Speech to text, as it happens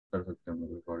कर सकते हैं हम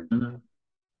रिकॉर्डिंग।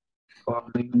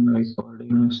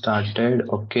 Recording started.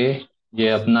 ओके, ये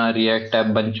अपना रिएक्ट ऐप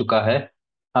बन चुका है।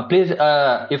 Please,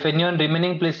 if anyone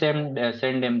remaining, please send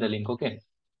send them the link. Okay.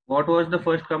 What was the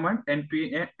first command?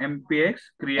 npx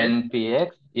create. npx,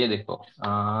 ये देखो,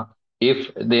 if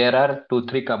there are 2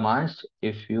 3 commands,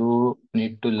 if you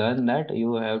need to learn that,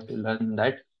 you have to learn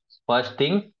that first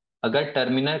thing, अगर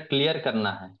terminal clear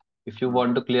करना है, if you हाँ,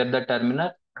 want to clear the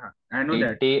terminal, हाँ, I know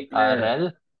that. Clear. ctrl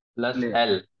plus Clear.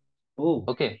 l. Oh.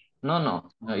 Okay. No no,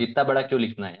 इतना बड़ा क्यों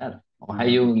लिखना है यार? व्हाई हाँ,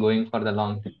 you going for the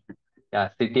long? Yeah,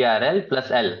 ctrl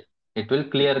plus l, it will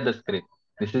clear the screen.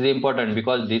 This is important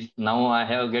because this, now I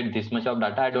have get this much of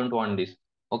data, I don't want this.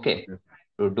 Okay, okay.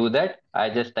 to do that I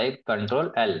just type control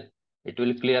l, it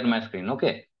will clear my screen.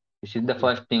 Okay, this is the Okay.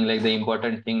 first thing, like the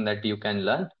important thing that you can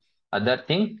learn. Other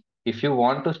thing, if you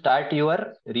want to start your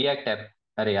react app,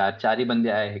 अरे यार 4 ही बंदे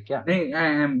आए हैं क्या? नहीं, I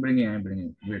am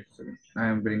bringing. Wait a second. I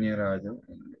am bringing Raja.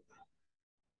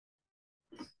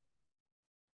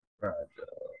 Raja.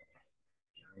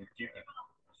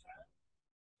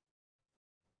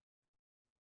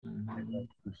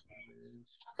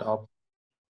 Stop,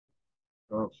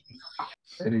 So,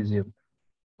 resume.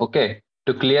 Okay,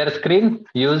 to clear screen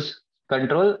use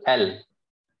control l.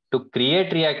 To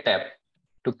create react app,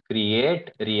 to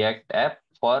create react app,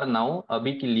 for now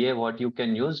अभी के लिए what you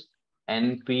can use,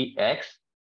 npx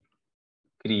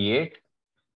create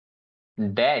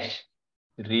dash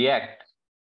react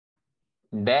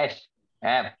dash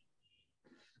app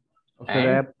और फिर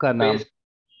and app का नाम। space,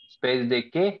 space देख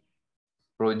के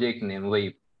project name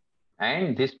वही,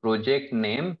 and this project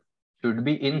name should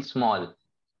be in small.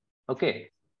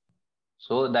 Okay,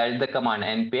 so that is the command,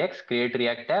 npx create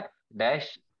react app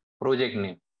dash project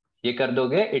name. ये कर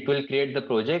दोगे, it will create the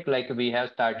project, like we have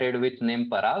started with name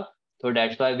Parag, so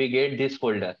that's why we get this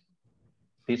folder.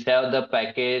 This have the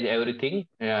package, everything,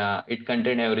 it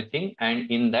contain everything, and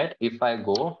in that if I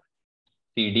go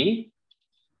cd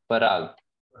Parag,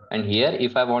 and here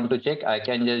if I want to check, I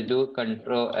can just do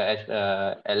control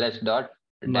ls dot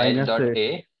dash -A. dot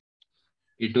a.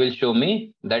 It will show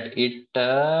me that it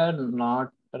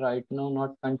not right now,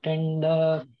 not contain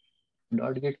the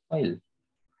dot get file.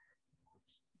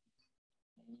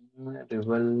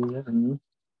 Revel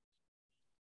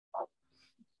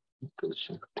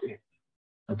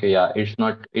okay, yeah, it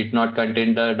not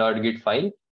contain the .git file,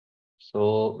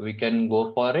 so we can go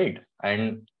for it.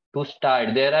 And to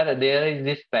start, there is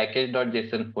this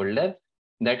package.json folder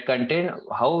that contain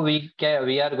how we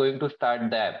are going to start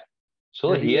the app.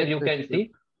 So here you React can script.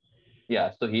 see,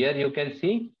 yeah, so here you can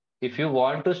see, if you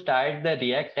want to start the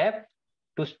React app,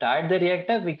 to start the React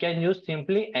app, we can use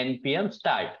simply npm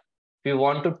start. If you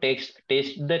want to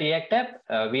test the React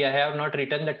app, we have not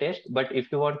written the test, but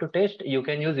if you want to test, you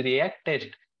can use React test,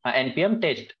 npm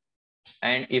test.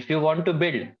 And if you want to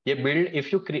build,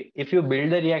 if you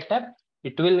build the React app,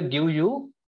 it will give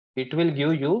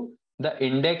you, the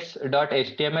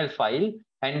index.html file,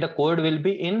 and the code will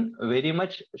be in very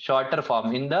much shorter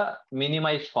form, in the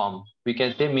minimized form, we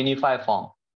can say minify form.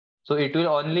 So it will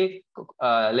only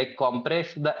like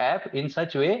compress the app in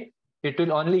such way, it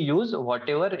will only use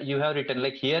whatever you have written.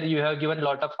 Like here you have given a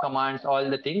lot of commands, all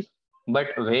the things, but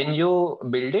when you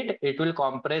build it, it will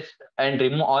compress and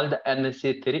remove all the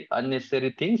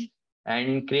unnecessary things,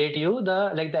 and create you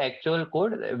the, like the actual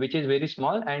code, which is very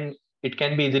small and it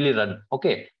can be easily run.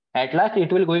 Okay, at last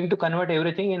it will going to convert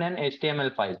everything in an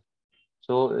html file.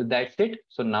 So that's it.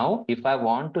 So now if I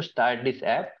want to start this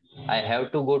app, I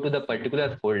have to go to the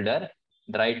particular folder.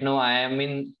 Right now I am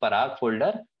in Parag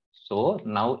folder. So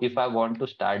now if I want to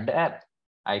start the app,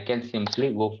 I can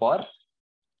simply go for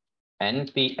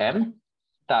npm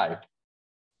start,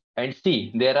 and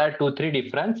see there are 2 3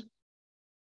 difference,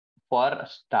 for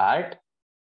start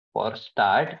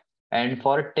and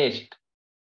for test.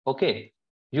 Okay,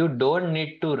 you don't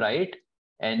need to write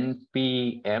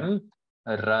npm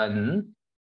run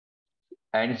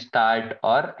and start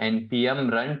or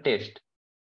npm run test.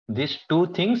 These two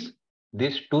things,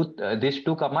 these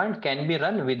two commands can be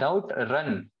run without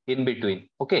run in between.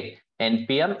 Okay,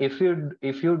 npm, if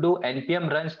you do npm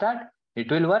run start,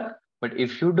 it will work. But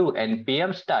if you do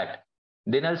npm start,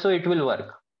 then also it will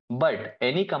work. But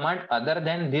any command other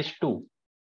than these two,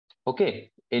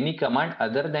 okay, any command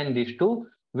other than these two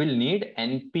will need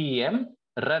npm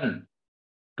run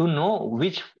to know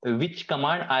which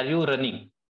command are you running.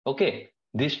 Okay,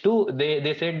 these two,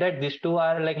 they said that these two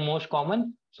are like most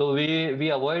common, so we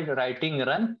avoid writing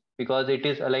run, because it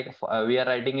is we are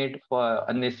writing it for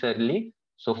unnecessarily.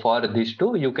 So for these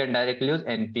two you can directly use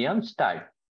npm start.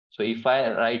 So if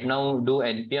I right now do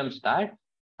npm start,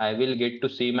 I will get to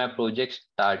see my project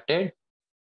started.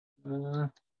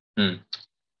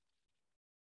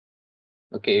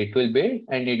 Okay, it will build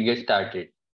and it gets started.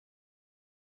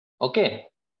 Okay,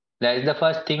 that is the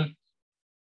first thing.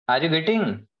 Are you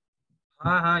getting?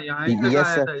 हाँ हाँ, यहाँ ही तक yes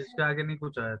आया sir. था, इसके आगे नहीं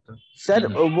कुछ आया था। सर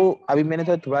वो अभी मैंने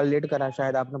तो थोड़ा लेट करा,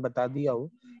 शायद आपने बता दिया हो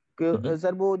कि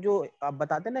सर वो जो आप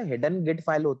बताते हैं ना हिडन गिट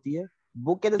फाइल होती है,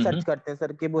 वो कैसे सर्च करते हैं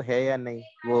सर कि वो है या नहीं,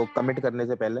 वो कमिट करने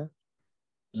से पहले?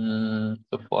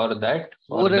 तो फॉर दैट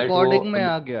वो रिकॉर्डिंग में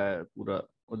आ गया है पूरा,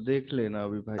 वो देख लेना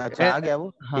अभी भाई। अच्छा आ गया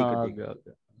वो? हाँ ठीक है आ ठीक गया है आ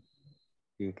गया।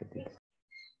 ठीक है ठीक है।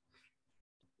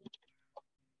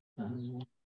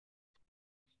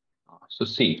 So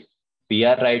see, we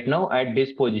are right now at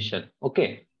this position.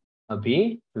 Okay.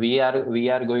 Abhi, we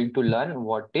are going to learn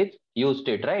what is use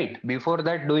state, right? Before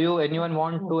that, do you anyone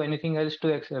want to anything else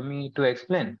to me to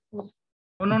explain? No.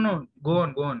 Go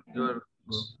on. Go.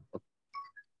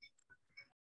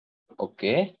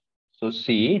 Okay. So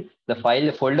see the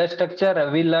file folder structure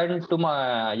we learned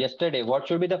yesterday. What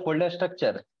should be the folder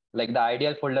structure? Like the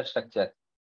ideal folder structure.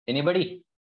 Anybody?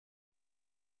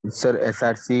 Sir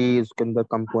SRC, उसके अंदर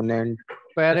component,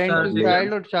 parent to SRC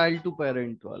child और child to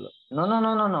parent वाला। No.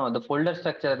 The folder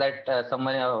structure that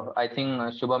someone I think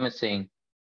Shubham is saying.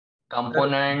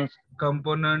 Components.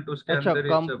 Component उसके अच्छा, अंदर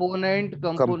ये सब। Component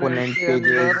के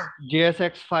अंदर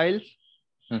JSX files,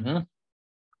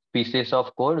 Pieces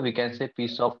of code, we can say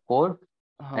piece of code,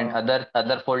 and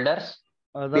other folders,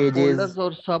 folders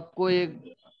और सबको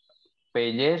एक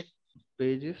pages.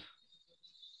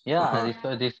 Yeah,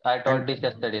 this I taught this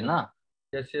yesterday, na?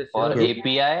 Yes. For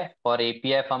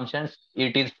API functions,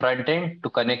 it is front end.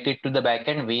 To connect it to the back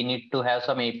end, we need to have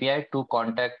some API to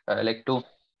contact, like to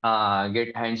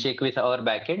get handshake with our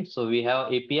backend. So we have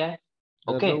API.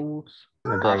 Okay. routes.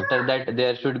 After that,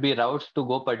 there should be routes to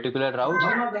go particular routes.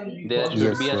 There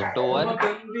should be a store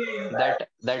that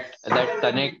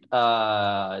connect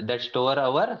that store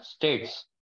our states.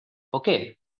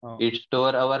 Okay. It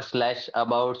store our slash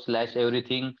about slash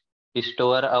everything. It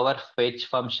store our fetch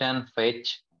function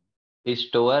fetch. It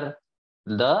store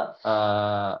the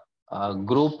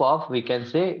group of, we can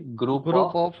say group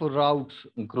of routes.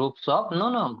 Groups of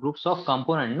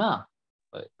component na.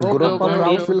 Group of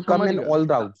routes will come in all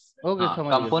routes. Okay,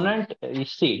 component. You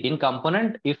see, in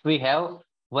component, if we have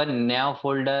one nav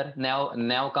folder,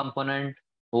 nav component,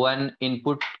 one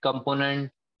input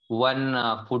component, one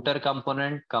footer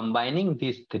component, combining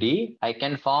these three, I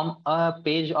can form a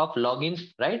page of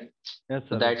logins, right? Yes,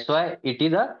 so that's why it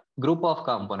is a group of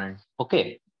components.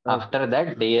 Okay. After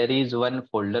that, there is one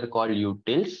folder called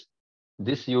utils.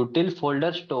 This util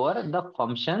folder store the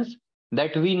functions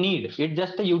that we need. It's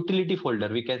just a utility folder.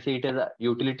 We can say it as a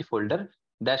utility folder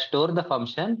that store the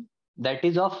function that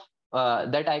is of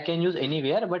that I can use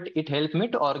anywhere, but it helps me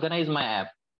to organize my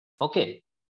app. Okay.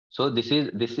 So this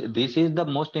is the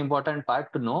most important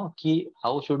part to know ki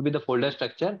how should be the folder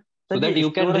structure so that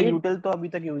you can read. util तो अभी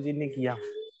तक use ही नहीं किया।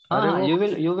 you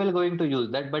will going to use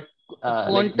that, but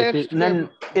context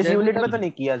इस unit में तो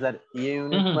नहीं किया सर, ये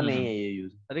यूनिट में नहीं है ये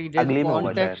यूज। अरे जैसे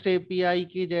कॉन्टेक्स्ट API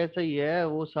की जैसा ही है,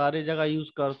 वो सारे जगह यूज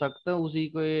कर सकते हैं उसी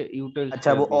को यूटिल्स।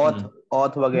 अच्छा वो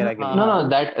auth वगैरह के लिए? No,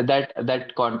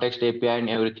 that context API and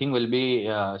everything will be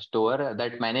store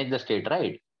that manage the state,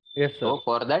 right? Yes, sir. So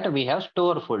for that we have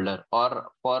store folder,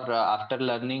 or for after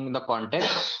learning the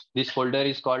context, this folder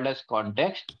is called as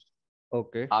context.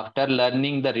 Okay. After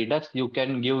learning the Redux, you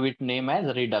can give it name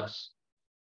as Redux.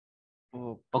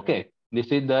 Okay.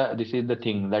 This is the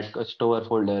thing that store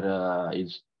folder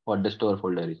is what the store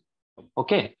folder is.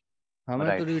 Okay.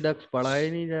 हमें तो Redux पढ़ा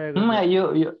ही नहीं जाएगा।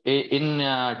 You in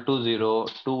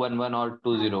 2.11 or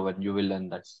 2.01 you will learn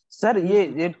that. Sir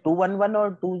ये 2.11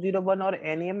 और 2.01 और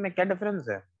NEM में क्या डिफरेंस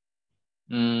है?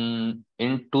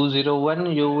 In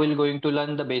 2.01 you will going to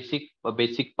learn the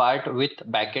basic part with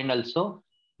backend also,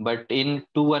 but in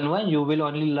 2.11 you will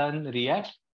only learn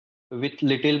React with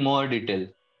little more detail.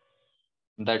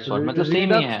 That's what. मतलब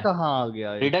same ही है। कहाँ आ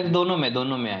गया? Redux दोनों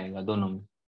में आएगा, दोनों में।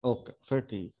 Okay, फिर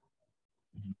ठीक।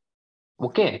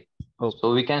 Okay.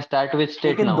 So we can start with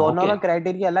state now. दोनों का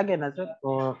क्राइटेरिया अलग है ना सर?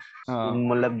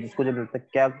 मतलब जिसको जो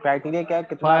क्या क्राइटेरिया क्या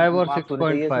कितना 5 और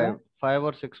 6.5 5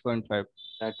 और 6.5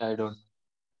 that I don't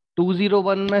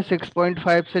 201 में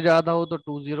 6.5 से ज्यादा हो तो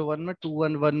 201 में,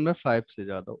 211 में 5 से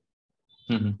ज्यादा हो।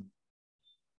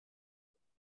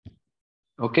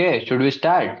 Okay, should we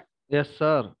start? Yes,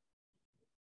 sir.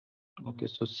 Okay,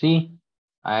 so see,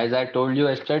 as I told you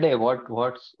yesterday, what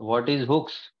is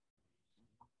hooks?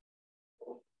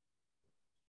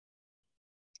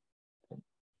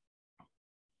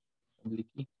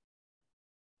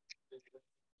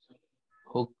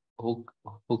 Hook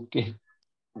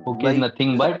is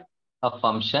nothing but a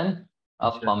function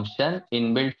a function,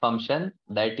 inbuilt function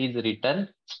that is written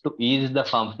to ease the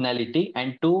functionality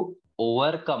and to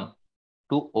overcome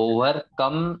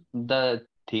the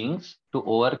things, to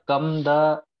overcome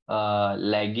the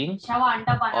lagging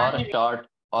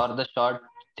or the short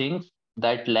things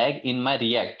that lag in my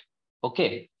React.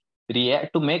 Okay,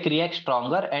 React, to make React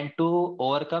stronger and to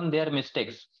overcome their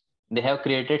mistakes, they have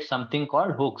created something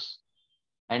called hooks.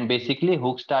 And basically,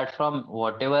 hook starts from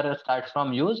whatever starts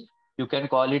from use. You can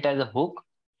call it as a hook.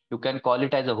 You can call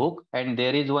it as a hook, and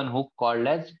there is one hook called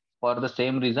as, for the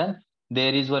same reason,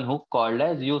 there is one hook called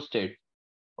as useState.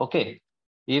 Okay,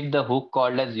 if the hook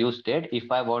called as useState,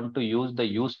 if I want to use the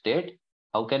useState,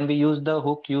 how can we use the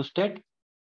hook useState?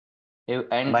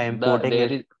 And by importing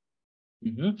there it.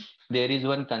 is there is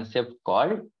one concept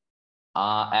called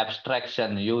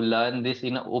abstraction. You learn this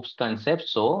in OOPS concept,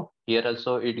 so here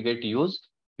also it get used.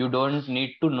 You don't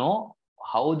need to know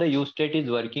how the use state is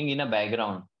working in a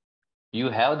background. You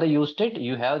have the use state,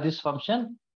 you have this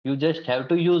function, you just have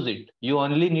to use it. You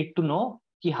only need to know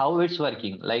ki how it's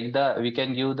working. Like we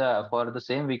can give the, for the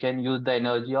same, we can use the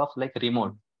analogy of like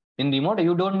remote. In remote,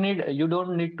 you don't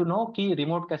need to know ki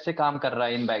remote kaise kaam kar raha hai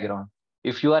in background.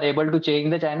 If you are able to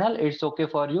change the channel, it's okay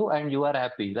for you and you are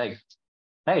happy. Like,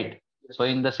 right? So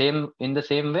in the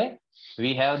same way,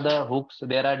 we have the hooks.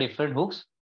 There are different hooks.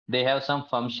 They have some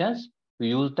functions. To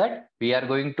use that, we are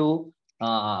going to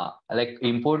like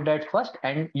import that first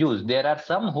and use. There are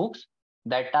some hooks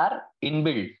that are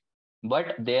inbuilt,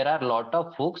 but there are a lot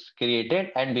of hooks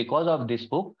created, and because of this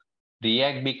hook,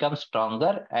 React becomes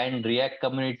stronger and React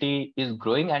community is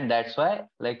growing, and that's why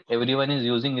like everyone is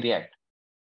using React.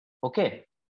 Okay,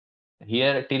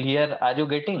 here till here, are you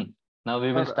getting? Now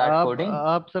we will sir start coding.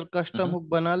 आप sir custom Mhm. Hook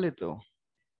बना लेते हो?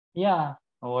 या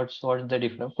what's the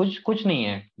difference? कुछ कुछ नहीं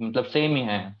है, मतलब सेम ही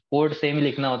है, कोड सेम ही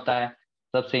लिखना होता है,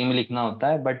 सब सेम ही लिखना होता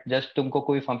है, बट जस्ट तुमको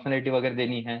कोई फंक्शनलिटी वगैरह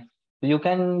देनी है तो यू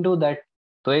कैन डू दैट.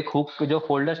 तो एक हुक जो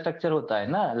फोल्डर स्ट्रक्चर होता है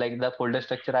ना, like the folder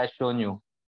structure I shown you,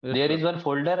 Yes, there sir. Is one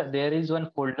folder, there is one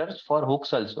folder for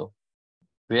hooks also,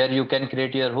 where you can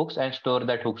create your hooks and store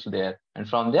that hooks there, and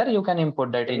from there you can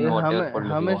import that in whatever हमें folder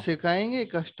you हमें want. सिखाएंगे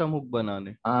custom hook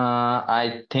बनाने?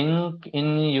 I think in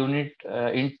unit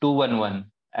in 211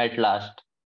 at last.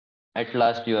 At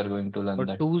last you are going to learn और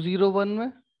that. 201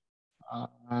 में?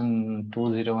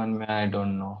 201 में I don't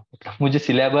know, मुझे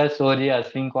syllabus और ये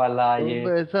असिंक वाला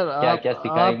ये सर क्या क्या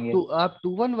सिखाएंगे. आप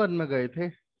 211 में गए थे?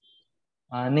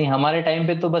 नहीं, हमारे टाइम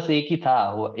पे तो बस एक ही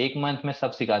था, वो एक मंथ में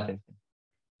सब सिखाते थे.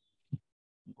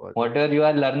 What ever you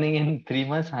are learning in 3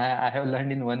 months, I have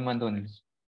learn in 1 month only.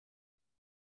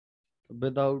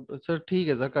 Without sir, ठीक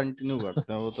है सर, कंटिन्यू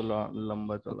करते हैं, वो तो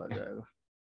लंबा चला जाएगा.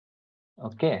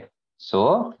 Okay, so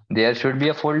there should be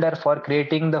a folder for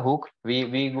creating the hook.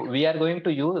 We are going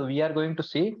to use, we are going to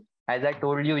see, as I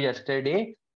told you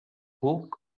yesterday,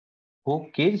 hook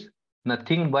is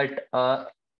nothing but a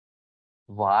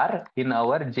var in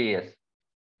our JS,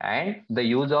 and the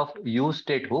use of use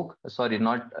state hook, sorry,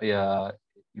 not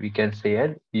we can say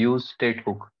it use state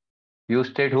hook. Use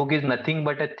state hook is nothing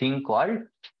but a thing called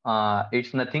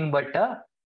it's nothing but a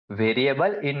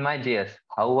variable in my JS.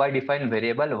 How I define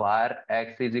variable? Var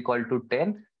x is equal to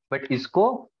 10, but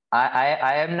isko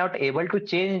I am not able to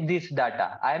change this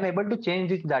data. I am able to change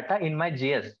this data in my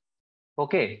JS.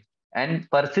 Okay, and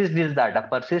persist this data.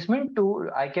 Persist means to,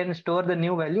 I can store the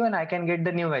new value and I can get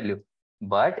the new value.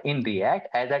 But in React,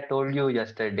 as I told you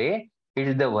yesterday, it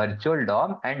is the virtual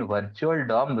DOM, and virtual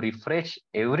DOM refresh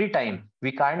every time.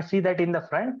 We can't see that in the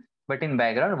front, but in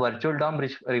background, virtual DOM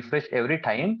refresh every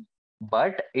time.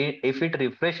 But if it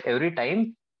refresh every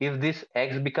time, if this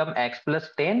x become x plus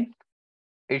 10,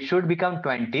 it should become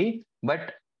 20.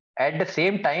 But at the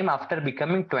same time, after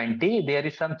becoming 20, there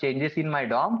is some changes in my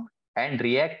DOM, and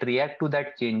react to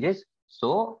that changes.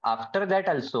 So after that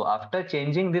also, after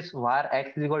changing this var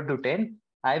x is equal to 10,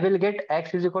 I will get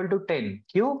x is equal to 10.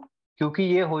 क्यों? क्योंकि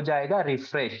ये हो जाएगा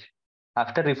refresh.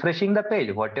 After refreshing the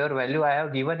page, whatever value I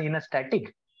have given in a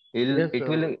static,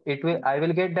 I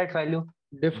will get that value.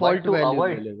 Default But to value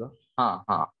avoid,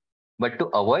 मिलेगा. but to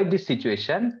avoid this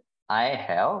situation, I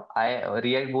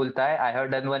React बोलता है, I have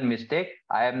done one mistake.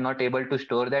 I am not able to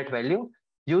store that value.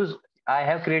 I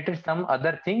have created some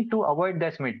other thing to avoid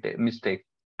that mistake,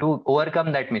 to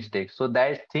overcome that mistake. So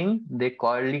that thing they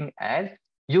calling as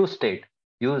use state.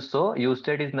 Use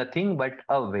state is nothing but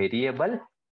a variable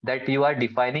that you are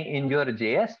defining in your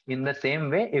JS. In the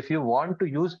same way, if you want to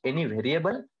use any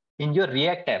variable in your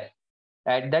React app,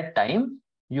 at that time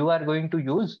you are going to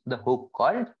use the hook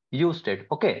called useState.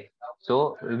 Okay,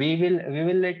 so we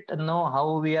will let know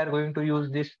how we are going to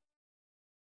use this.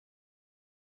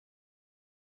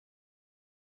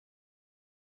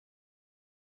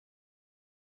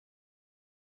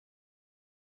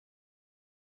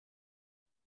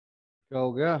 क्या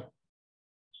हो गया?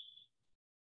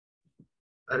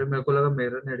 अरे मेरे को लगा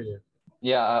मेरा net गया।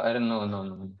 Yeah,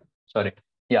 no. Sorry.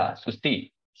 Yeah, so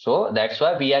see, so that's why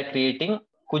we are creating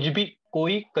कुछ भी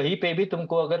कोई कहीं पे भी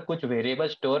तुमको अगर कुछ वेरिएबल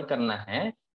स्टोर करना है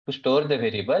to store the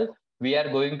variable, we are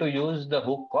going to use the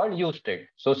hook called useState.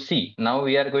 So see, now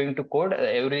we are going to code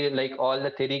every like all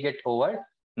the theory get over.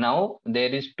 Now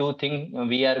there is two things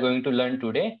we are going to learn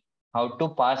today: how to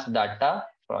pass data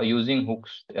using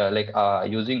hooks,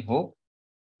 using hook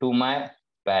to my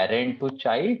parent to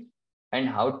child, and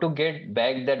how to get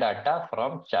back the data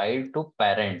from child to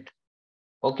parent.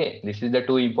 Okay, this is the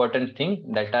two important things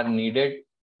that are needed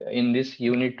in this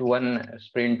unit 1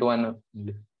 sprint 1.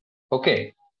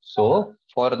 Okay, so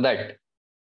for that,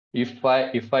 if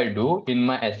I do in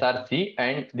my src,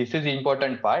 and this is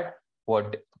important part,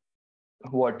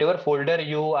 whatever folder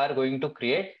you are going to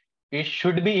create, it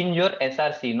should be in your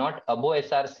src, not above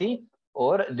src.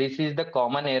 Or this is the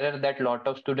common error that lot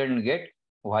of students get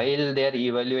while their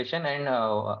evaluation and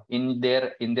in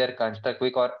their construct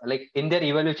week, or like in their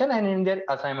evaluation and in their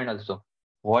assignment also.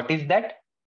 What is that?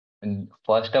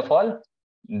 First of all,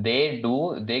 they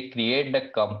create the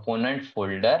component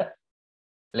folder.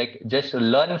 Like, just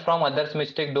learn from others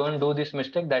mistake, don't do this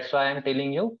mistake. That's why I'm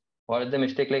telling you what is the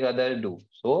mistake like others do.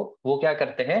 So वो क्या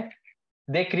करते हैं,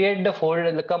 they create the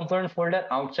folder, the component folder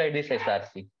outside this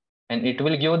src, and it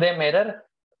will give them error.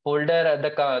 Folder,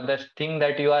 the thing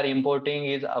that you are importing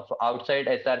is outside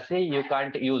src, you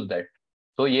can't use that.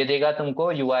 So ये देगा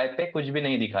तुमको UI पे कुछ भी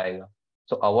नहीं दिखाएगा.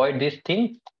 So avoid this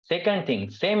thing. Second thing,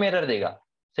 same error देगा,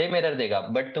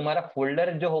 but तुम्हारा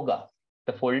folder जो होगा,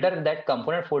 the folder, that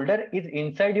component folder is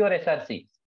inside your src,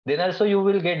 then also you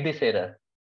will get this error.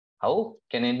 How?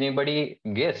 Can anybody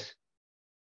guess?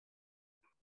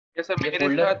 ये सर ये मेरे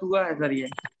folder साथ हुआ है सर ये।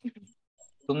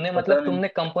 तुमने पता मतलब नहीं। तुमने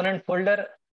कंपोनेंट फोल्डर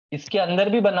इसके अंदर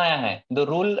भी बनाया है। द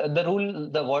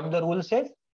रूल से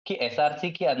कि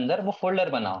एसआरसी के अंदर वो फोल्डर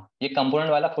बनाओ, ये कंपोनेंट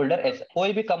वाला फोल्डर,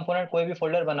 कोई भी कंपोनेंट कोई भी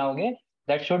फोल्डर बनाओगे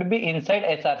that should be inside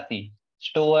SRC.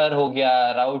 Store हो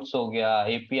गया, राउट्स हो गया,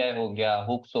 एपीआई हो गया,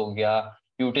 हुक्स हो गया,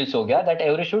 यूटिल्स हो गया, that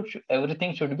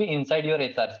everything should be inside your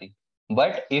SRC.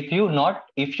 But if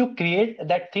you create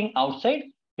that thing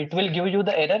outside, it will give you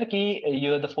the error ki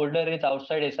the folder is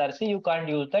outside src, you can't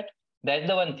use that. That's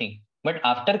the one thing. But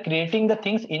after creating the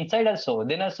things inside also,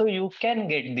 then also you can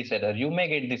get this error, you may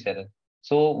get this error.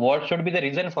 So what should be the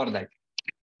reason for that?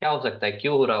 क्या हो सकता है,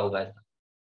 क्यों हो रहा होगा ऐसा?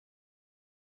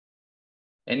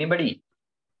 Anybody?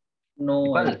 No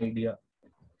People? Idea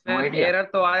No sir. idea. Error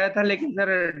तो आया था लेकिन सर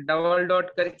डबल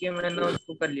डॉट करके मैंने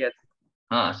उसको कर लिया था।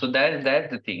 हाँ, so that's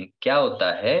the thing. क्या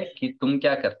होता है कि तुम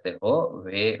क्या करते हो,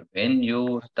 when you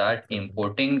start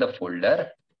importing the folder,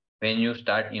 when you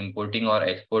start importing or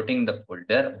exporting the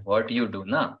folder, what you do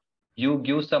na, you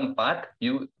give some path.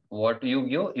 What you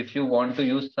give, if you want to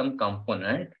use some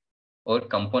component, और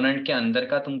component के अंदर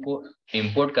का तुमको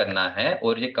import करना है,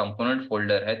 और ये component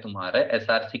folder है तुम्हारा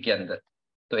एसआरसी के अंदर,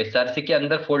 तो एसआरसी के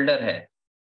अंदर फोल्डर है,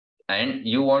 and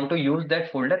you want to use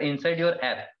that folder inside your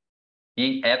app.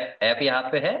 ये ऐप यहाँ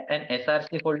पे है, and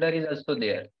SRC folder is also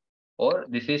there. Or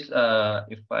this is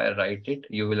if I write it,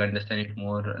 you will understand it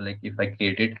more. Like if I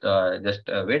create it, just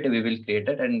wait, we will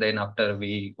create it and then after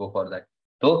we go for that.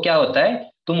 तो क्या होता है,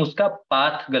 तुम उसका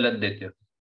path गलत देते हो।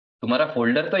 तुम्हारा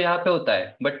फोल्डर तो यहाँ पे होता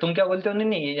है, बट तुम क्या बोलते हो, नहीं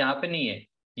नहीं ये यहाँ पे नहीं है,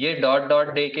 ये डॉट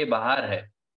डॉट दे के बाहर है,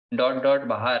 डॉट डॉट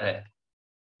बाहर है।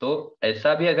 तो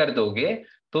ऐसा भी अगर दोगे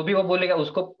तो भी वो बोलेगा,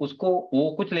 उसको उसको वो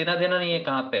कुछ लेना देना नहीं है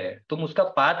कहाँ पे है, तुम उसका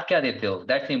पाथ क्या देते हो,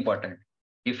 that's important.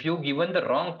 If you given the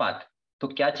wrong path, तो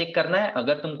क्या चेक करना है,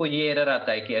 अगर तुमको ये एरर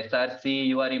आता है कि SRC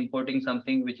you are importing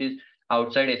something which is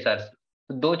outside SRC,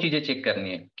 तो दो चीजें चेक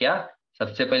करनी है। क्या?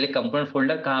 सबसे पहले कंपोनेंट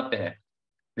फोल्डर कहाँ पे है,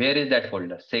 where is that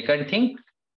folder. Second thing,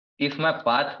 if my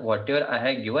path whatever I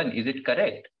have given, is it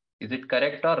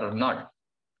correct or not.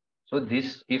 So this,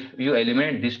 if you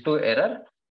eliminate these two error,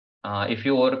 if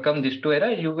you overcome these two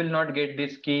error, you will not get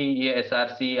this कि ये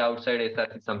SRC outside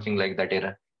SRC something like that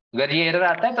error. अगर ये error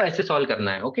आता है तो ऐसे solve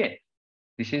करना है. Okay,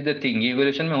 this is the thing. ये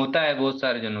evaluation में होता है बहुत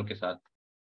सारे जनों के साथ.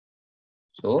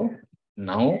 So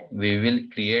now we will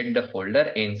create the folder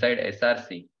inside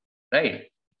SRC, right?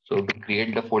 So to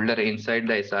create the folder inside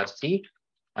the SRC,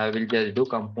 I will just do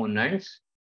components,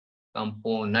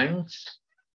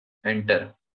 enter.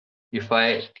 If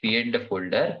I create the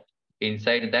folder,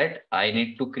 inside that I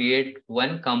need to create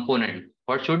one component.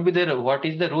 What should be there? What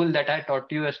is the rule that I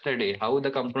taught you yesterday? How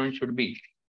the component should be?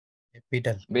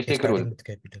 Capital. Basic Starting rule. with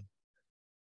capital.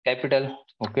 Capital.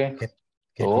 Okay. Capital.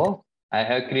 So I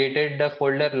have created the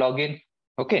folder login.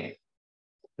 Okay.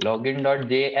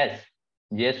 Login.js.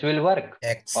 JS will work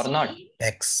X or not?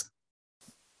 X.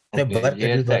 Okay, work, it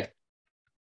will JS work.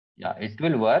 Yeah, it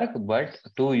will work, but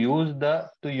to use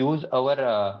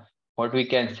our what we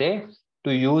can say,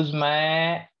 to use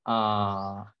my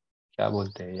क्या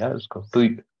बोलते हैं यार उसको,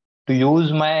 to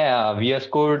use my VS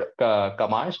Code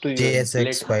commands to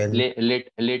JSX file.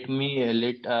 let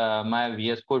my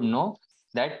VS Code know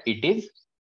that it is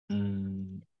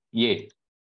yeah,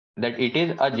 that it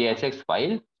is a JSX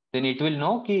file, then it will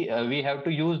know कि we have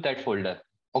to use that folder.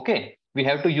 Okay, we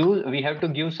have to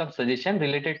give some suggestion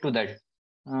related to that.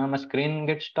 My screen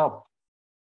gets stopped.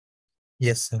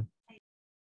 Yes, sir.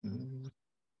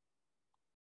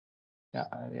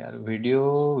 Yeah,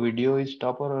 video is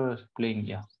stop or playing?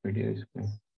 Yeah, video is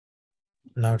playing.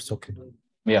 Now it's okay.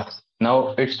 Yeah, now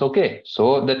it's okay.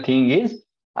 So the thing is,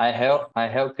 I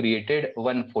have created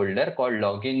one folder called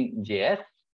login.js.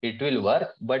 It will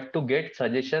work, but to get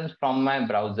suggestions from my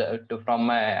browser, from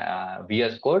my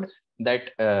VS Code,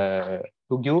 that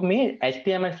to give me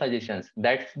HTML suggestions.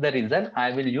 That's the reason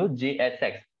I will use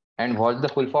JSX. And what's the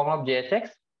full form of JSX?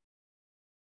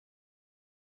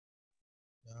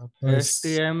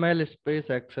 HTML space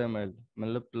XML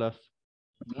मतलब plus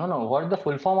No. What's the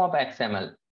full form of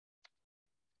XML?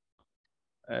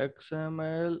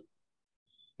 XML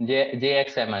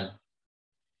JXML.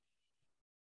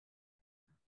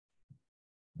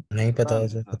 नहीं पता है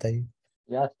sir, बताइए.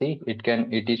 Yeah, see,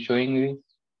 it is showing me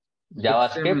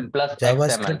JavaScript plus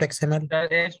JavaScript XML.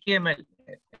 XML.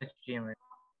 HTML.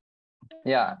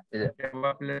 Yeah,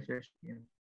 Java plus HTML.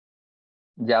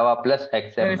 Java plus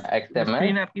XML.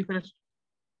 Screen आपकी first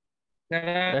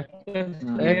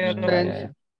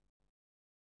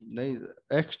नहीं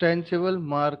extensible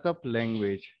markup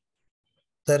language.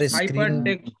 Sir screen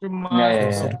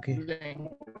hypertext sir की.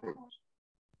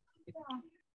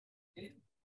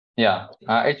 Yeah,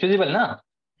 it's visible, na?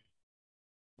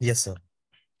 Yes, sir.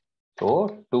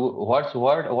 So,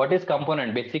 what is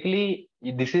component? Basically,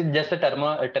 this is just a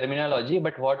terminology,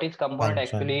 but what is component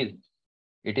Function. actually is?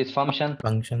 It is function.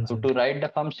 Function. So to write the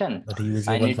function, Reusable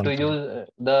I need function. to use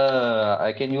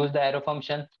I can use the arrow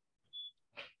function,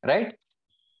 right?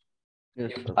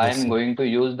 Yes, If sir. I Yes, am sir. going to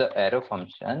use the arrow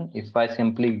function, if I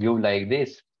simply give like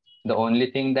this, the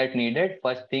only thing that needed,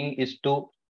 first thing is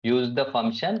to use the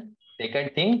function.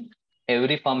 Second thing,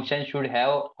 every function should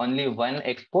have only one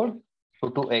export. So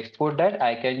to export that,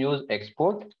 I can use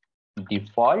export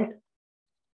default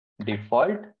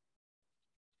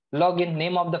login,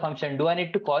 name of the function. Do I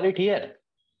need to call it here?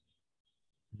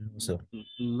 No, sir.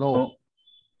 No.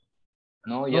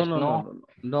 No, yes, no,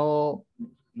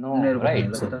 right?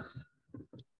 No, sir.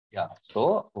 Yeah.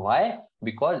 So why?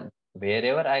 Because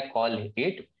wherever I call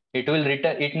it, it will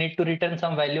return. It need to return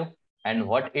some value, and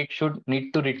what it should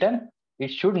need to return?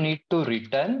 It should need to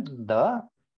return the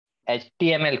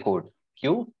HTML code.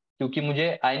 क्यों? क्योंकि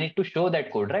मुझे I need to show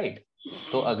that code, right?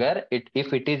 So अगर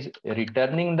if it is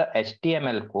returning the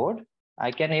HTML code,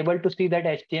 I can able to see that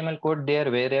HTML code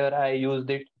there wherever I used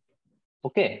it.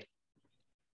 Okay.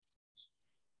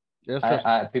 Yes,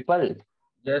 sir. People.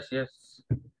 yes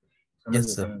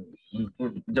Yes, sir.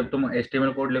 Input जब तुम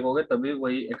HTML code लिखोगे तभी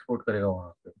वही export करेगा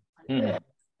वहां पे.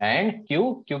 And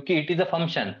क्यों? क्योंकि it is a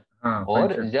function. हाँ, और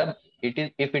function. जब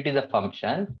if it is a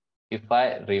function, if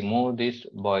I remove this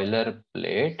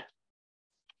boilerplate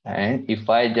and if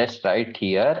I just write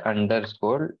here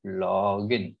underscore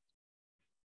login,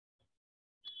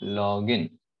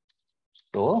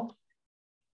 so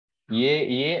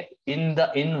ये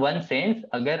in one sense,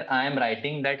 अगर I am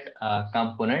writing that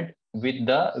component with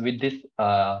this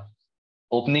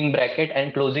opening bracket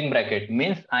and closing bracket,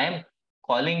 means I am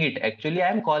calling it. Actually, I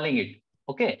am calling it.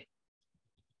 Okay.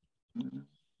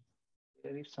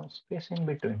 There is some space in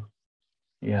between.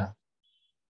 Yeah.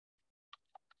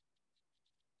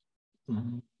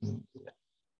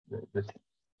 The thing.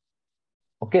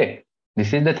 Okay.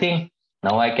 This is the thing.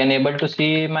 Now I can able to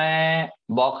see my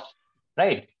box,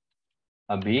 right?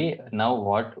 Now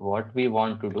what we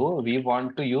want to do? We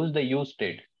want to use the use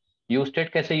state. Use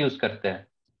state कैसे use करते हैं?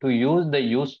 To use the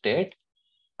use state,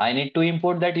 I need to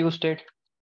import that use state.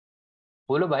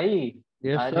 बोलो भाई.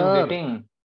 Yes, Are sir. you getting?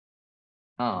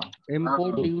 हाँ.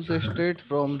 Import useState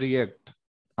from React.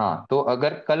 हाँ, तो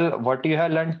अगर कल what you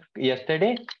have learned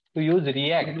yesterday, to use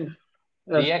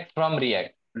React from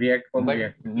React.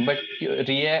 But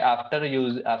React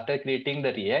after creating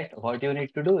the React, what you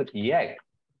need to do? React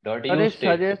dot अरे use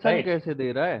state, suggestion right? कैसे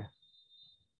दे रहा है?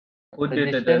 खुद दे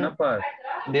देता है ना पाथ.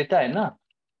 देता है ना?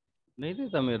 नहीं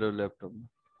देता मेरे लैपटॉप में.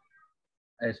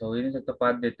 ऐसा हो ही नहीं सकता,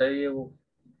 पाथ देता ही है वो.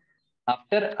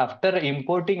 After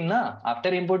importing ना,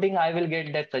 after importing I will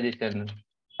get that suggestion.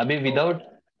 अभी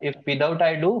without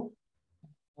I do,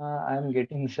 I am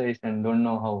getting suggestion. Don't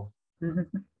know how.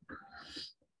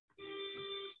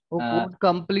 वो कोड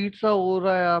कंप्लीट सा हो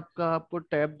रहा है आपका, आपको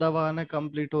टैब दबाना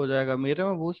कंप्लीट हो जाएगा, मेरे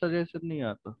में वो सजेशन नहीं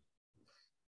आता।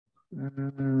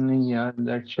 नहीं यार,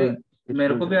 दैट ए, शुड इट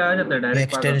मेरे को शुड भी आ जाता है, ये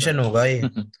डायरेक्ट पास आता है। एक्सटेंशन होगा ये,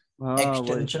 हाँ वही।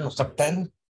 एक्सटेंशन हो सकता है ना।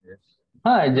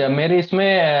 हाँ, मेरे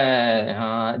इसमें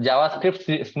हाँ जावास्क्रिप्ट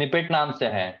स्निपेट नाम से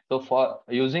है, तो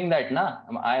फॉर यूजिंग दैट ना,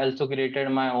 I also created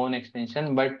my own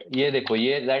extension. But ये देखो,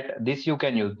 ये that this you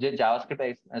can use, ये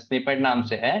जावास्क्रिप्ट स्निपेट नाम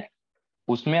से है।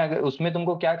 उसमें अगर उसमें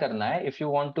तुमको क्या करना है, if you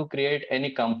want to create any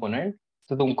component,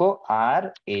 तो तुमको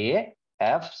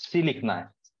RAFC लिखना है,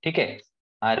 ठीक है।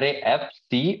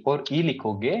 RAFC और E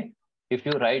लिखोगे, if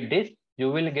you right this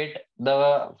you will get the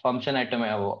function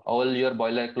all your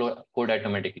boiler code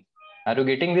automatically. Are you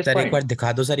getting this sir एक बार पॉइंट?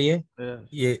 दिखा दो सर,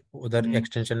 ये उधर हम्म।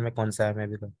 एक्सटेंशन में कौन सा है, मैं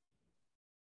भी तो।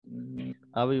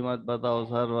 अभी मत बताओ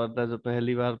सर, वरना जो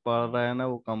पहली बार पढ़ रहा है ना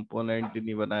वो कंपोनेंट ही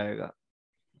नहीं बनाएगा।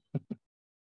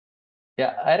 या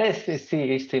अरे सी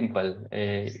इट्स सिंपल।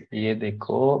 ये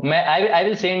देखो, मैं I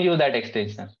will send you that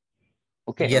extension,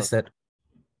 okay. Yes sir,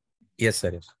 yes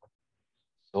sir, yes.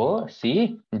 तो सी,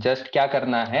 जस्ट क्या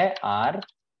करना है,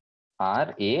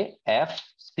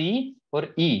 RAFC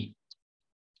और E,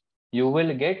 you will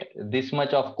get this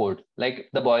much of code like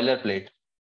the boilerplate.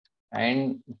 And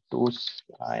to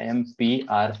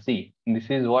IMPRC, this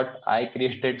is what I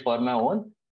created for my own.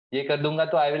 ये कर दूंगा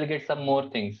तो I will get some more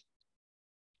things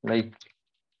like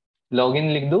login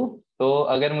लिख दूं, तो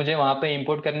अगर मुझे वहां पे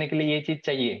इंपोर्ट करने के लिए ये चीज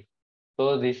चाहिए,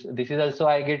 तो this is also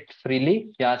I get freely.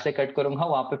 यहाँ से कट करूंगा,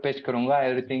 वहां पे पेस्ट करूंगा,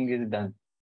 everything is done.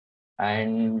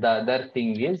 And the other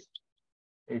thing is,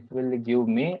 it will give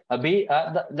me abhi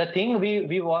the thing we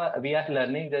are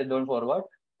learning, just don't forward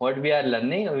what we are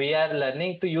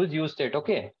learning to use useState,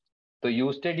 okay। तो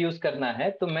useState use करना है,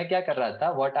 तो मैं क्या कर रहा था,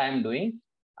 what I am doing,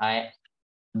 I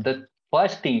the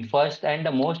first and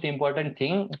the most important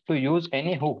thing to use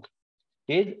any hook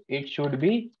is it should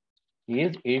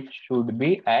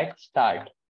be at start।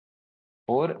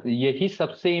 और यही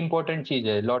सबसे इंपॉर्टेंट चीज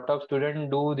है। Lot of student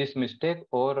do this mistake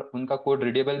और उनका कोड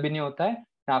रीडेबल भी नहीं होता है।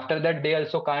 After that they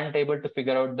also can't able to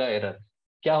figure out the error.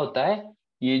 क्या होता है,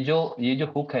 ये जो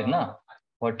हुक है ना,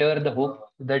 what ever the hook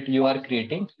that you are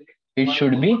creating, it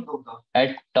should be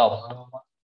eight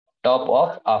top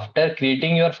of after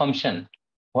creating your function।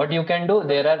 what you can do,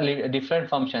 there are different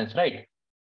functions, right?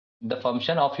 the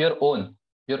function of your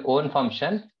own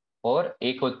function, और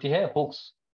एक होती है hooks।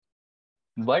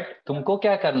 But तुमको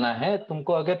क्या करना है,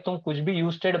 तुमको अगर तुम कुछ भी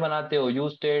यूजस्टेड बनाते हो,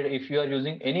 यूजस्टेड if you are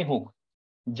using any hook,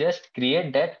 just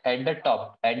create that at the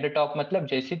top. At the top मतलब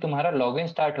जैसे तुम्हारा लॉगिन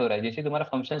स्टार्ट हो रहा है, जैसे तुम्हारा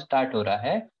फंक्शन स्टार्ट हो रहा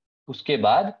है, उसके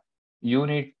बाद you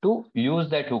need to use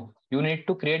that hook, you need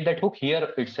to create that hook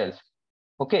here itself,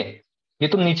 okay. ये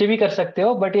तुम नीचे भी कर सकते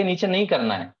हो, बट ये नीचे नहीं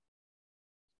करना है,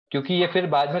 क्योंकि ये फिर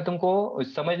बाद में तुमको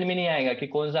समझ में नहीं आएगा कि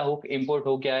कौन सा हुक इंपोर्ट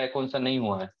हो गया है, कौन सा नहीं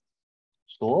हुआ है।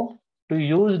 So to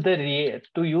use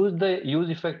the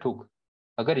use effect hook,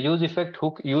 अगर use effect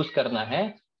hook यूज करना है,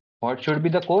 what should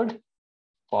be the code?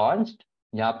 const,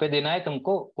 यहाँ पे देना है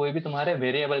तुमको कोई भी तुम्हारे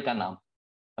वेरिएबल का नाम।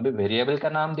 अभी वेरिएबल का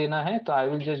नाम देना है, तो I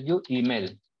will just give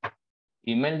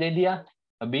email दे दिया।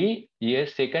 अभी ये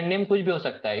सेकंड नेम कुछ भी हो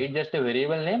सकता है, it just a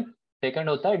variable name. Second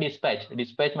होता है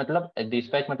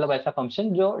डिस्पैच मतलब ऐसा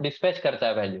फंक्शन जो डिस्पैच करता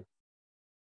है वैल्यू।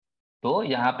 तो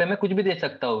यहाँ पे मैं कुछ भी दे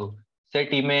सकता हूँ,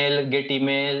 सेट ईमेल, गेट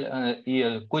ईमेल,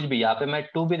 कुछ भी। यहाँ पे मैं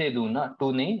टू भी दे दूँ ना,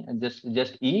 टू नहीं,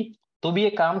 जस्ट ई, तो भी ये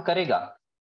काम करेगा।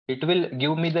 It will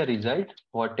give me the result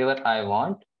what ever I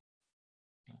want.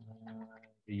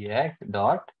 react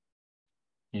dot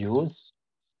use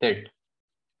state,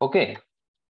 okay।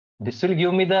 this will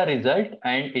give me the result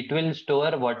and it will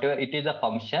store whatever it is a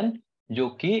function,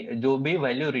 जो भी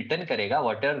value return करेगा,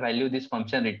 whatever value this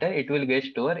function return, it will get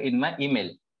store in my email,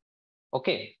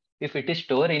 okay. If it is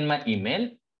store in my email,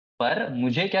 पर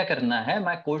मुझे क्या करना है,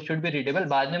 my code should be readable.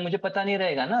 बाद में मुझे पता नहीं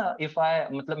रहेगा ना, इफ आई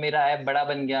मतलब मेरा ऐप बड़ा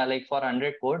बन गया लाइक फॉर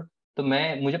 100 कोड, तो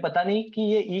मुझे पता नहीं कि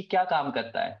ये ई क्या काम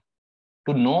करता है।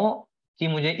 टू नो कि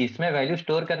मुझे इसमें वैल्यू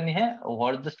स्टोर करनी है,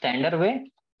 what the standard way,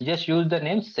 just use the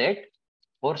name set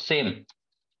और सेम।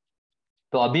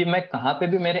 तो अभी मैं कहाँ पे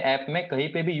भी मेरे ऐप में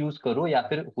कहीं पे भी यूज करूँ, या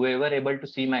फिर whoever able to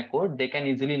see my code they can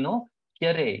easily know कि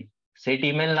अरे सेट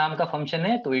ईमेल नाम का फंक्शन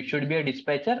है, तो it should be a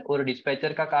dispatcher. और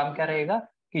डिस्पैचर का काम क्या रहेगा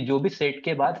कि जो भी सेट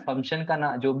के बाद फंक्शन का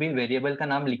नाम, जो भी वेरिएबल का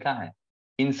नाम लिखा है,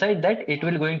 inside that it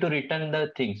will going to return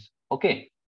the things, okay.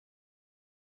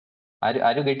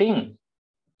 Are you getting?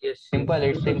 Yes simple,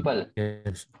 it's yes. Simple.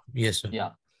 Yes, yes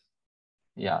sir.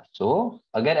 या सो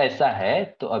अगर ऐसा है,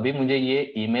 तो अभी मुझे ये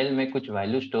ईमेल में कुछ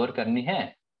वैल्यू स्टोर करनी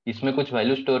है, इसमें कुछ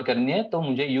वैल्यू स्टोर करनी है, तो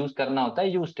मुझे यूज करना होता है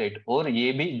यूज स्टेट। और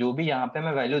ये भी जो भी यहाँ पे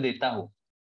मैं वैल्यू देता हूँ,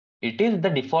 it is the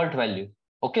default value,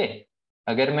 okay.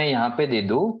 अगर मैं यहाँ पे दे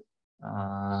दूँ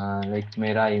लाइक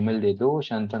मेरा ईमेल दे दो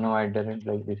shantanu@,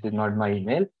 like this is not my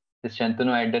email,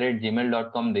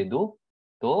 shantanu@gmail.com दे दो,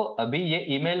 तो अभी ये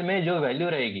ईमेल में जो वैल्यू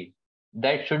रहेगी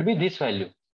that should be this value.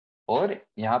 और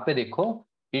यहाँ पे देखो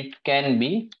it can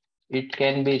be, it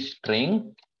can be string,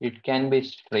 it can be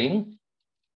string,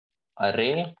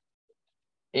 अरे,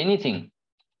 एनीथिंग,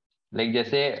 लाइक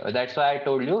जैसे that's why I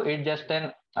told you it just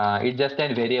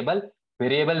an variable.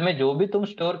 Variable में जो भी तुम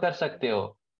स्टोर कर सकते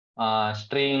हो,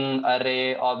 स्ट्रिंग,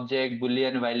 अरे, object,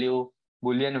 Boolean value,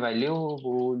 Boolean value,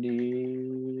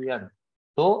 Boolean,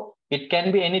 तो it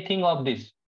can be anything of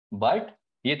this, but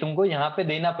ये तुमको यहाँ पे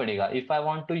देना पड़ेगा। If I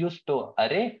want to use store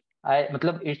अरे, आई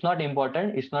मतलब it's not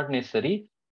important, it's not necessary,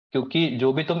 क्योंकि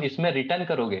जो भी तुम इसमें रिटर्न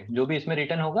करोगे, जो भी इसमें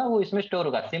रिटर्न होगा वो इसमें स्टोर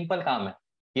होगा, सिंपल काम है।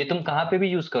 ये तुम कहाँ पे भी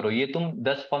यूज करो, ये तुम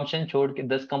 10 फंक्शन छोड़ के,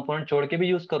 10 कंपोनेंट छोड़ के भी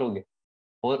यूज करोगे।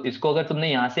 और इसको अगर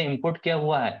तुमने यहाँ से इंपोर्ट किया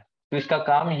हुआ है तो इसका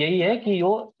काम यही है कि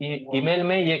वो ईमेल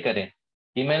में ये करे,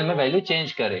 ईमेल में वैल्यू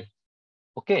चेंज करे।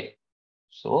 Okay,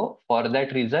 so for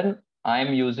that reason I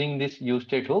am using this use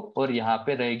state hook, और यहाँ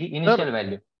पे रहेगी सर इनिशियल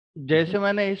वैल्यू। जैसे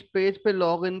मैंने इस पेज पे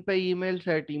लॉगिन पे ईमेल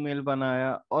सेट ईमेल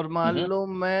बनाया, और मान लो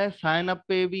मैं साइन अप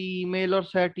पे भी ईमेल और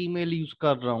सेट ईमेल यूज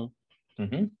कर रहा हूँ,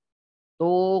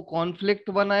 तो कॉन्फ्लिक्ट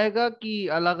बनाएगा कि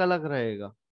अलग अलग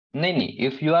रहेगा? नहीं नहीं,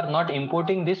 if you are not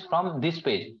importing this from this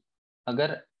page,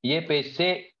 अगर ये पेज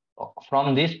से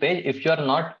from this page, if you are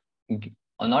not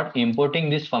not importing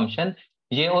this function,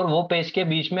 ये और वो पेज के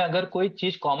बीच में अगर कोई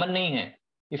चीज कॉमन नहीं है,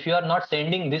 if you are not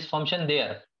sending this function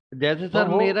there, जैसे तो सर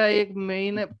वो मेरा एक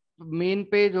मेन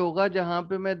पेज होगा जहां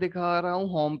पे मैं दिखा रहा हूँ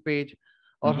होम पेज,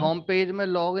 और होम पेज में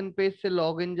लॉगिन पेज से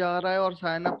लॉगिन जा रहा है और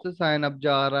साइन अप से साइन अप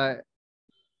जा रहा है।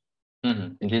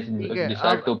 दिस ठीक है, दिस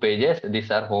आर अब two pages,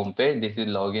 this are home page, this is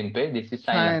login page, this is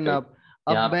sine up sign page. Up,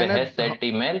 अब यहाँ पे मैंने है सेट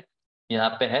ईमेल, यहाँ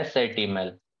पे है सेट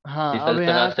ईमेल, हाँ, दिस अब अल्सो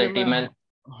यहाँ से सेट मैं ईमेल, ये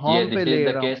होम पे दिस इज ले द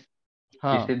रहा हूँ। केस, दिस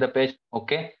हाँ, is the page.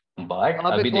 Okay, but अब एक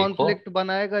अभी देखो, कॉन्फ्लिक्ट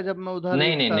बनाएगा जब मैं उधर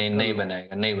नहीं एक नहीं साथ नहीं कर नहीं लूँ।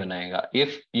 बनाएगा, नहीं बनाएगा।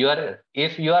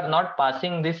 If you are not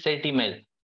passing this set email,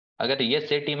 अगर ये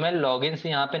सेट ईमेल लॉगिन से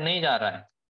यहाँ पे नहीं जा रहा है,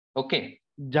 ओके,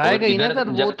 जाएगा और ही ना इधर सर,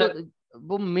 वो जब तो तक,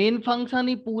 वो मेन फंक्शन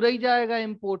ही पूरा ही जाएगा,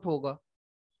 इंपोर्ट होगा।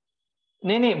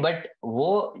 नहीं नहीं, बट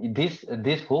वो this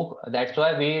this hook, that's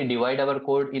why we divide our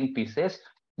code in pieces.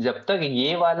 जब तक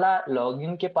ये वाला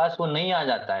लॉगिन के पास वो नहीं आ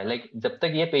जाता है, लाइक जब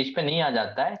तक ये पेज पे नहीं आ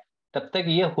जाता है, तब तक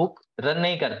ये हुक रन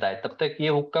नहीं करता है, तब तक ये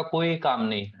हुक का कोई काम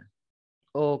नहीं है।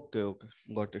 Okay okay,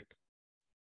 got it.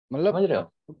 मतलब समझ रहे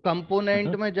हो?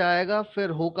 कंपोनेंट में जाएगा फिर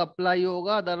हुक अप्लाई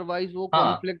होगा, अदरवाइज वो हाँ,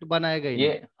 कॉन्फ्लिक्ट बनाएगा ही ये,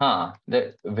 नहीं। हाँ,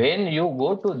 when you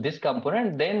go to this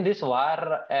component then this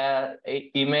war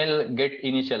email gate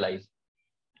initialise.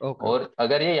 Okay okay. और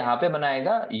अगर ये यहाँ पे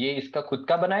बनाएगा, ये इसका खुद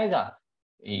का बनाएगा,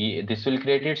 this will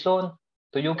create its own,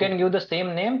 तो you can give the same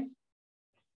name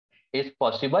is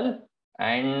possible,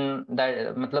 and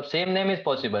that मतलब सेम नेम इज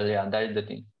पॉसिबल, या that is the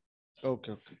thing.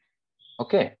 Okay okay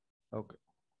okay, okay.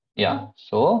 या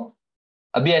सो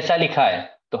अभी ऐसा लिखा है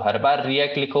तो हर बार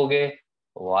रिएक्ट लिखोगे,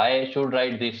 व्हाई शुड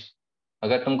राइट दिस?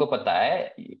 अगर तुमको पता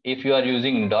है if you are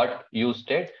using dot use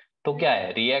state, तो क्या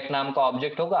है, रिएक्ट नाम का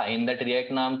ऑब्जेक्ट होगा, इन दैट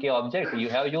रिएक्ट नाम के object you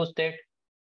have use state.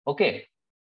 Okay,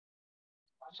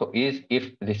 so is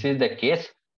if this is the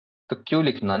case, तो क्यों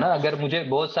लिखना ना, अगर मुझे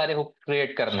बहुत सारे हुक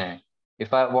क्रिएट करने हैं,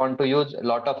 if I want to use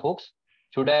lot of hooks,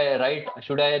 should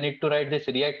I need to right this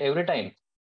react every time?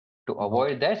 To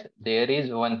avoid that there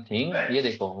is one thing, ये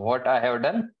देखो what I have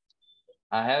done,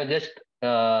 I have just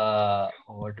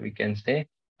what we can say.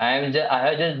 I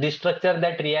have just destructured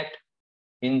that React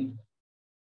in.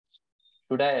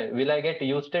 Will I get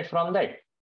used it from that?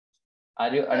 Are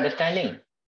you understanding?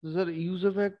 तो sir user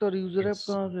effect और user app Yes.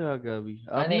 कहाँ से आ गया? अभी नहीं,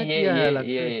 आपने किया है अलग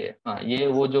से? हाँ, ये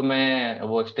वो जो मैं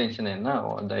वो एक्सटेंशन है ना,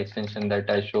 the extension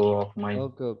that I show off mine,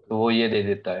 okay okay तो वो ये दे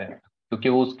देता है क्योंकि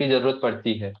वो उसकी जरूरत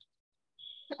पड़ती है।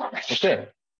 ओके, आगे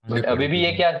बट अभी भी पड़ेगी, ये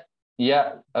हाँ। क्या, या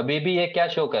अभी भी ये क्या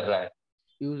शो कर रहा है?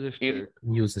 Use If state.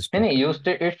 Use no, state. used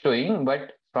it showing, but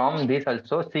from this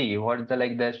also see what the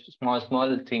like the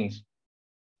small things.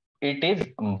 It is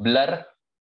blur.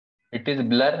 It is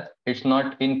blur. It's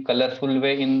not in colorful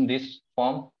way in this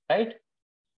form, right?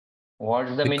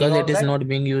 What's the meaning Because it of is that? not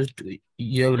being used,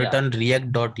 you have Yeah, written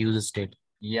react dot use state.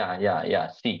 yeah.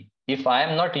 See, if I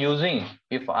am not using,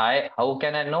 how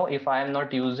can I know if I am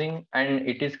not using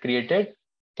and it is created?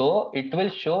 So it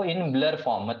will show in blur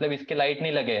form. मतलब इसके light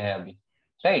नहीं लगे हैं अभी,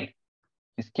 right?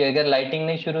 इसकी अगर lighting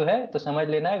नहीं शुरू है तो समझ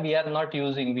लेना है we have not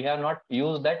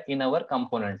use that in our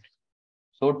component.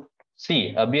 सो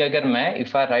सी, अभी अगर मैं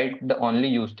if I right the only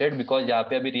use state, because यहाँ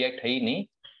पे अभी रिएक्ट है ही नहीं,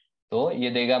 तो ये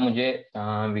देगा मुझे,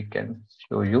 वी कैन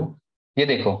शो यू, ये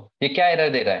देखो ये क्या एरर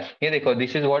दे रहा है, ये देखो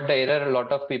this is what the error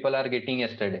lot of people are getting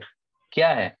yesterday. क्या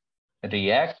है,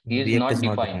 React is React not is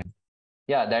not defined. defined.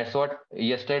 Yeah, that's what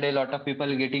yesterday a lot of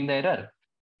people getting the error.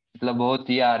 मतलब बहुत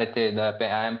ये आ रहे थे,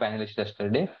 I am panelist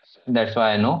yesterday, that's why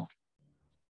I know.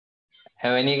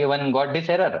 Have anyone got this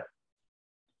error?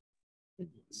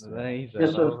 नहीं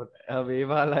Yes, sir, sir. अब ये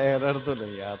वाला error तो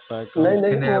नहीं आता नहीं कभी। नहीं,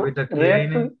 मैंने वो अभी तक किया ही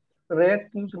नहीं।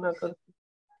 रिएक्ट यूज ना कर।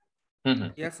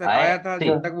 यस सर, आया था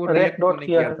जब तक वो React रिएक्ट dot नहीं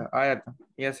किया किया है। था, आया था।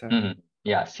 Yes sir.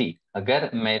 या सी, अगर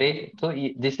मेरे तो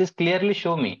दिस इज क्लियरली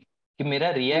शो मी कि मेरा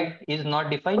रिएक्ट इज नॉट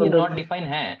डिफाइन, ये नॉट डिफाइन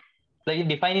है, मतलब ये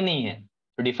डिफाइन ही नहीं है।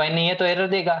 तो डिफाइन नहीं है तो एरर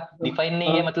देगा। डिफाइन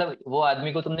नहीं है मतलब वो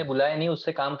आदमी को तुमने बुलाया नहीं,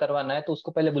 उससे काम करवाना है तो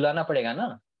उसको पहले बुलाना पड़ेगा ना।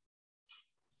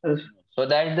 So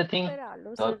that is the thing.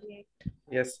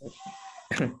 Yes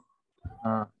sir.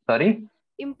 Sorry,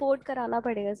 import कराना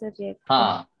पड़ेगा सर रिएक्ट।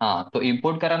 हाँ तो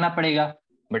इंपोर्ट कराना पड़ेगा।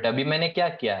 बट अभी मैंने क्या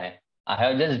किया है, I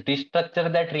have just डिस्ट्रक्चर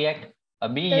that react.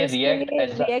 अभी ये रिएक्ट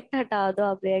ऐसा, रिएक्ट हटा दो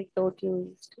आप, रिएक्ट डॉट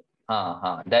यूज।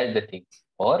 हाँ दैट द थिंग।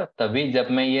 और तभी जब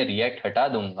मैं ये रिएक्ट हटा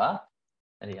दूंगा,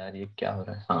 अरे यार ये क्या हो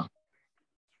रहा है, हाँ,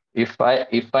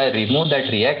 if I remove that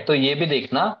react, तो ये भी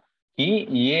देखना कि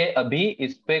ये अभी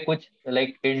इस पे कुछ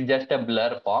like it's just a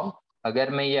blur form. अगर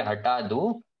मैं ये हटा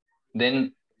दूं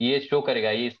देन ये शो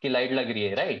करेगा, ये इसकी लाइट लग रही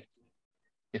है, right.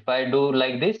 If I do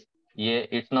like this, ये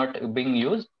इट्स नॉट बीइंग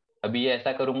यूज। अभी ये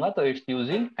ऐसा करूंगा तो it's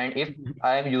using, and if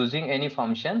I am using any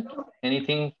function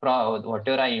anything from what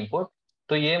ever I import,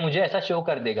 तो ये मुझे ऐसा शो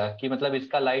कर देगा कि मतलब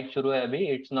इसका लाइट शुरू है अभी,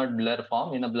 it's not blur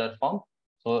form, in a blur form,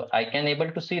 so I can able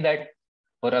to see that.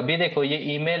 और अभी देखो ये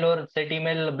ईमेल और सेट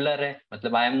ईमेल ब्लर है,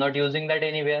 मतलब I am not using that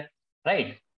anywhere,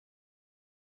 right.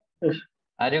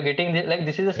 Are you getting like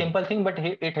this is a simple thing but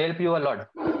it help you a lot.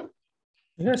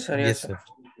 Yes sir. Yes, sir.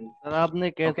 Sir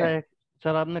आपने कैसा Okay.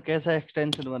 Sir आपने कैसा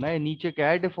extension बनाया नीचे, क्या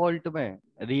है डिफॉल्ट में?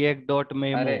 React dot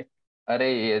memo. अरे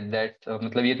ये दैट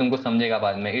मतलब ये तुमको समझेगा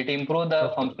बाद में। It improve the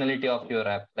functionality of your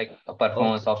app, like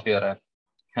performance of your app,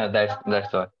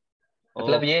 that's all.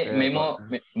 मतलब ये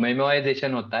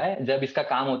मेमोराइजेशन होता है, जब इसका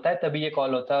काम होता है तभी ये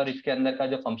कॉल होता है, और इसके अंदर का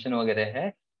जो फंक्शन वगैरह है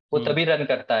वो तभी रन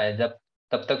करता है, जब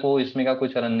तब तक वो इसमें का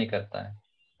कुछ रन नहीं करता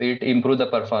है। It improve the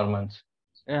performance.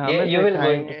 हमें यू विल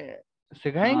गोइंग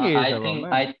सिखाएंगे ये आई सब थिंक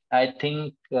हमें? आई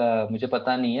थिंक मुझे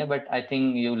पता नहीं है, but I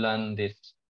think you learn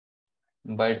this,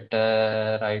 but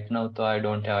right now so I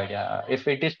don't have idea. If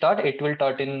it is taught, it will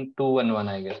taught in 211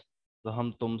 I guess. तो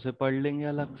हम तुमसे पढ़ लेंगे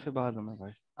अलग से बाद में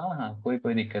भाई। हाँ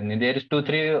कोई दिक्कत नहीं। There is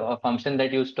 2-3 function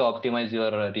that used to optimize your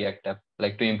React app,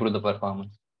 like to improve the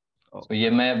performance. So ये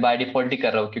मैं by default ही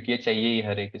कर रहा हूँ क्योंकि ये चाहिए ही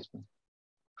हर एक इसमें।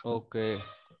 ओके।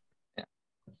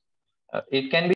 It can be